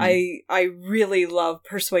 times. I really love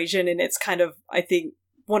Persuasion, and it's kind of, I think,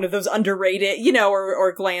 one of those underrated,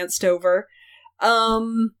 or glanced over.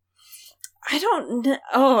 I don't know.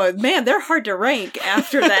 Oh, man, they're hard to rank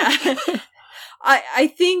after that.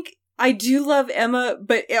 I think I do love Emma,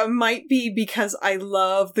 but it might be because I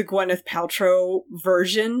love the Gwyneth Paltrow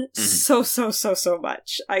version so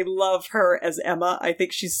much. I love her as Emma. I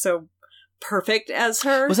think she's so perfect as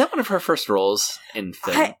her. Was that one of her first roles in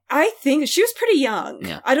film? I think she was pretty young.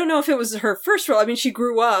 Yeah. I don't know if it was her first role. I mean, she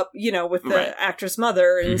grew up, with the actress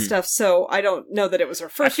mother and stuff, so I don't know that it was her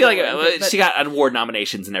first role. I feel like she got award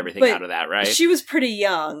nominations and everything out of that, right? She was pretty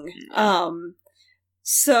young.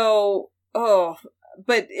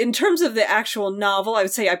 But in terms of the actual novel, I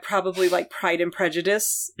would say I probably like Pride and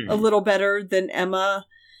Prejudice a little better than Emma.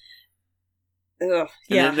 And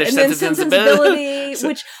then Sense and Sensibility,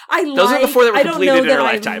 which I like. Those are the four that were I don't completed know in that her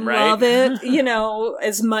lifetime, I right? love it,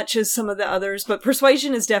 as much as some of the others. But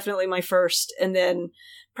Persuasion is definitely my first, and then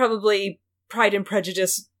probably Pride and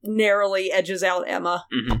Prejudice narrowly edges out Emma,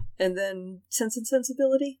 and then Sense and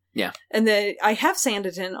Sensibility. Yeah, and then I have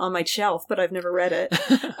Sanditon on my shelf, but I've never read it.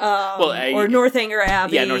 Or Northanger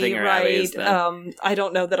Abbey. Yeah, Northanger Abbey. Is I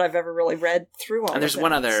don't know that I've ever really read through all. And there's of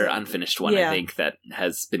one other unfinished one I think that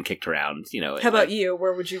has been kicked around. How about you?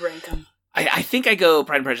 Where would you rank them? I think I go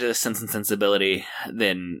Pride and Prejudice, Sense and Sensibility,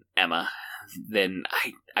 then Emma. Then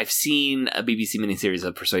I've seen a BBC miniseries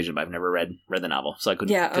of Persuasion, but I've never read the novel, so I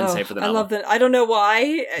couldn't say for the novel. I love that. I don't know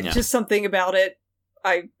why. Just something about it.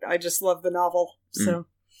 I just love the novel. So.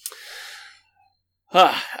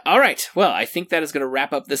 All right. Well, I think that is going to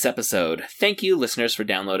wrap up this episode. Thank you, listeners, for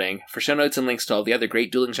downloading. For show notes and links to all the other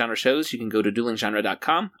great Dueling Genre shows, you can go to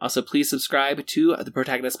duelinggenre.com. Also, please subscribe to the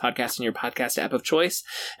Protagonist Podcast in your podcast app of choice,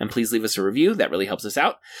 and please leave us a review. That really helps us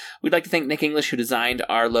out. We'd like to thank Nick English, who designed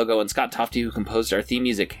our logo, and Scott Tofty, who composed our theme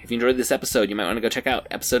music. If you enjoyed this episode, you might want to go check out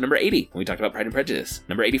episode number 80, when we talked about Pride and Prejudice,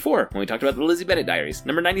 number 84, when we talked about the Lizzie Bennet Diaries,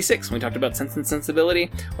 number 96, when we talked about Sense and Sensibility,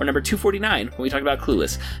 or number 249, when we talked about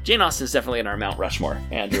Clueless. Jane Austen is definitely in our Mount Rushmore,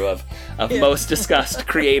 Andrew, of most discussed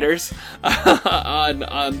creators on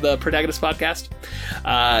the Protagonist Podcast.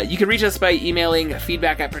 You can reach us by emailing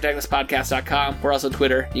feedback@protagonistpodcast.com. We're also on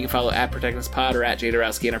Twitter. You can follow @protagonistpod or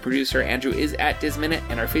 @jdarowski, and our producer Andrew is @disminute,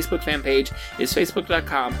 and our Facebook fan page is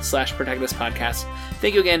facebook.com/protagonistpodcast.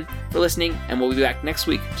 Thank you again for listening, and we'll be back next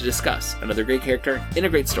week to discuss another great character in a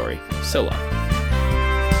great story. So long.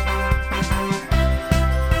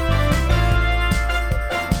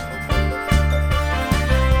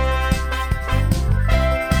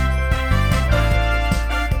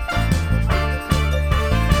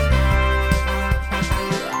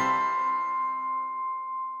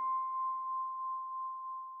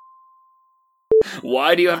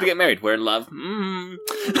 Why do you have to get married? We're in love. Is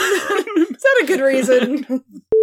that a good reason?